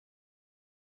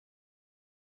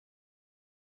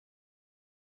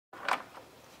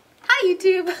Hi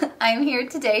YouTube! I'm here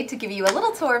today to give you a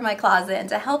little tour of my closet and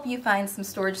to help you find some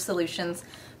storage solutions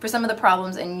for some of the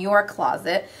problems in your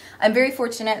closet. I'm very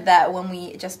fortunate that when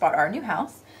we just bought our new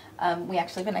house, we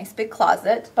actually have a nice big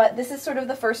closet, but this is sort of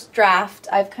the first draft.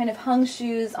 I've kind of hung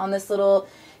shoes on this little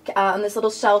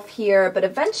shelf here, but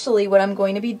eventually what I'm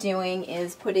going to be doing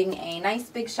is putting a nice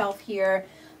big shelf here.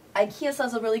 IKEA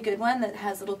sells a really good one that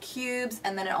has little cubes,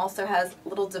 and then it also has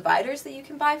little dividers that you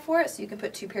can buy for it, so you can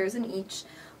put 2 pairs in each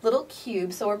little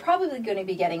cube. So we're probably going to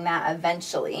be getting that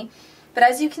eventually. But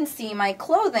as you can see, my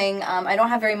clothing, I don't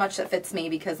have very much that fits me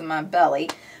because of my belly,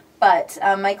 but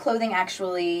my clothing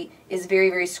actually is very,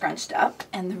 very scrunched up,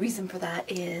 and the reason for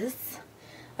that is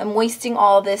I'm wasting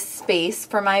all this space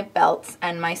for my belts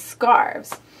and my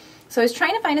scarves. So I was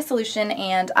trying to find a solution,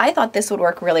 and I thought this would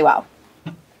work really well.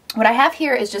 What I have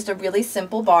here is just a really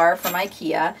simple bar from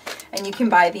IKEA, and you can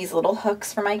buy these little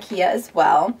hooks from IKEA as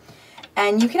well.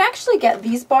 And you can actually get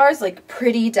these bars, like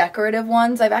pretty decorative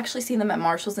ones. I've actually seen them at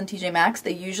Marshall's and TJ Maxx.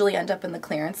 They usually end up in the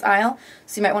clearance aisle,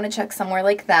 so you might want to check somewhere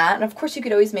like that. And of course you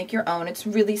could always make your own. It's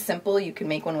really simple. You can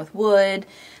make one with wood,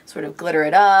 sort of glitter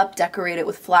it up, decorate it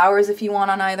with flowers if you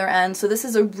want on either end. So this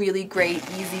is a really great,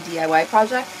 easy DIY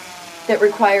project that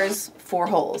requires 4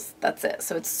 holes. That's it.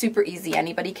 So it's super easy.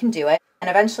 Anybody can do it. And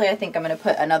eventually I think I'm going to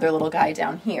put another little guy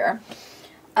down here.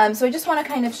 So I just want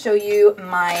to kind of show you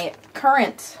my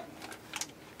current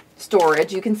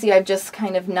storage. You can see I've just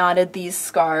kind of knotted these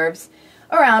scarves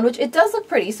around, which it does look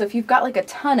pretty. So if you've got like a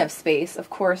ton of space, of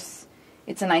course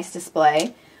it's a nice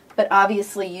display. But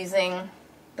obviously using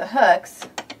the hooks,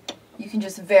 you can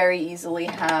just very easily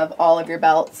have all of your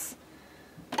belts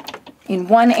in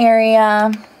one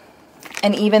area.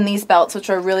 And even these belts,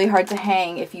 which are really hard to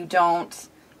hang if you don't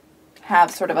have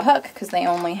sort of a hook, because they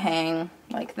only hang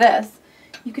like this,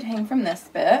 you could hang from this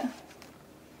bit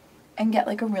and get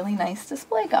like a really nice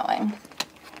display going.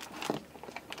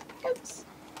 Oops.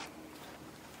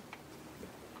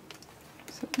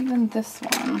 So even this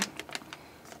one,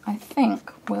 I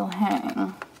think will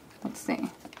hang. Let's see.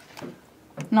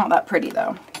 Not that pretty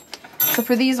though. So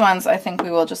for these ones, I think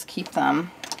we will just keep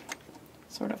them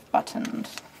sort of buttoned.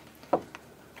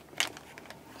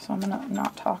 So I'm going to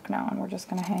not talk now, and we're just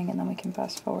going to hang, and then we can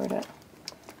fast forward it.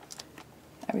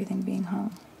 Everything being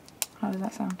hung. How does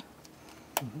that sound?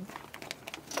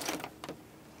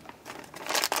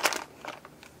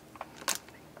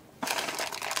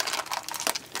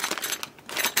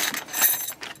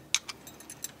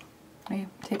 Are you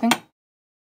taping?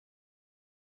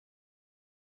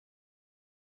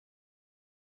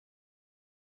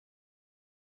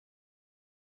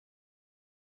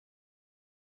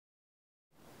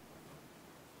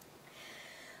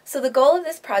 So the goal of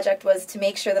this project was to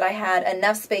make sure that I had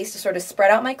enough space to sort of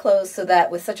spread out my clothes so that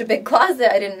with such a big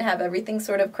closet I didn't have everything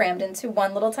sort of crammed into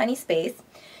one little tiny space.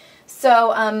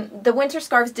 So the winter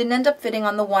scarves didn't end up fitting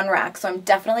on the one rack, so I'm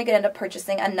definitely going to end up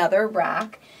purchasing another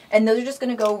rack. And those are just going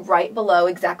to go right below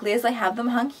exactly as I have them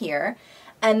hung here.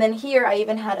 And then here I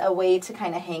even had a way to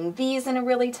kind of hang these in a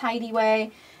really tidy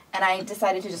way. And I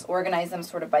decided to just organize them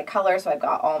sort of by color. So I've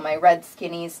got all my red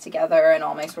skinnies together and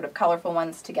all my sort of colorful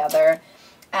ones together.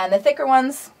 And the thicker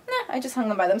ones, I just hung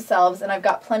them by themselves, and I've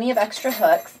got plenty of extra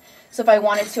hooks, so if I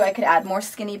wanted to, I could add more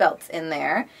skinny belts in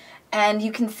there. And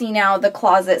you can see now the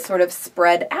closet sort of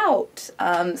spread out,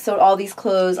 so all these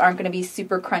clothes aren't going to be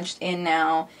super crunched in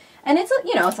now. And it's,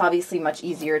 you know, it's obviously much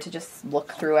easier to just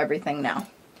look through everything now.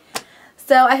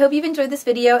 So I hope you've enjoyed this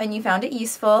video and you found it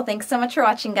useful. Thanks so much for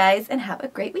watching, guys, and have a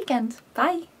great weekend.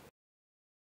 Bye!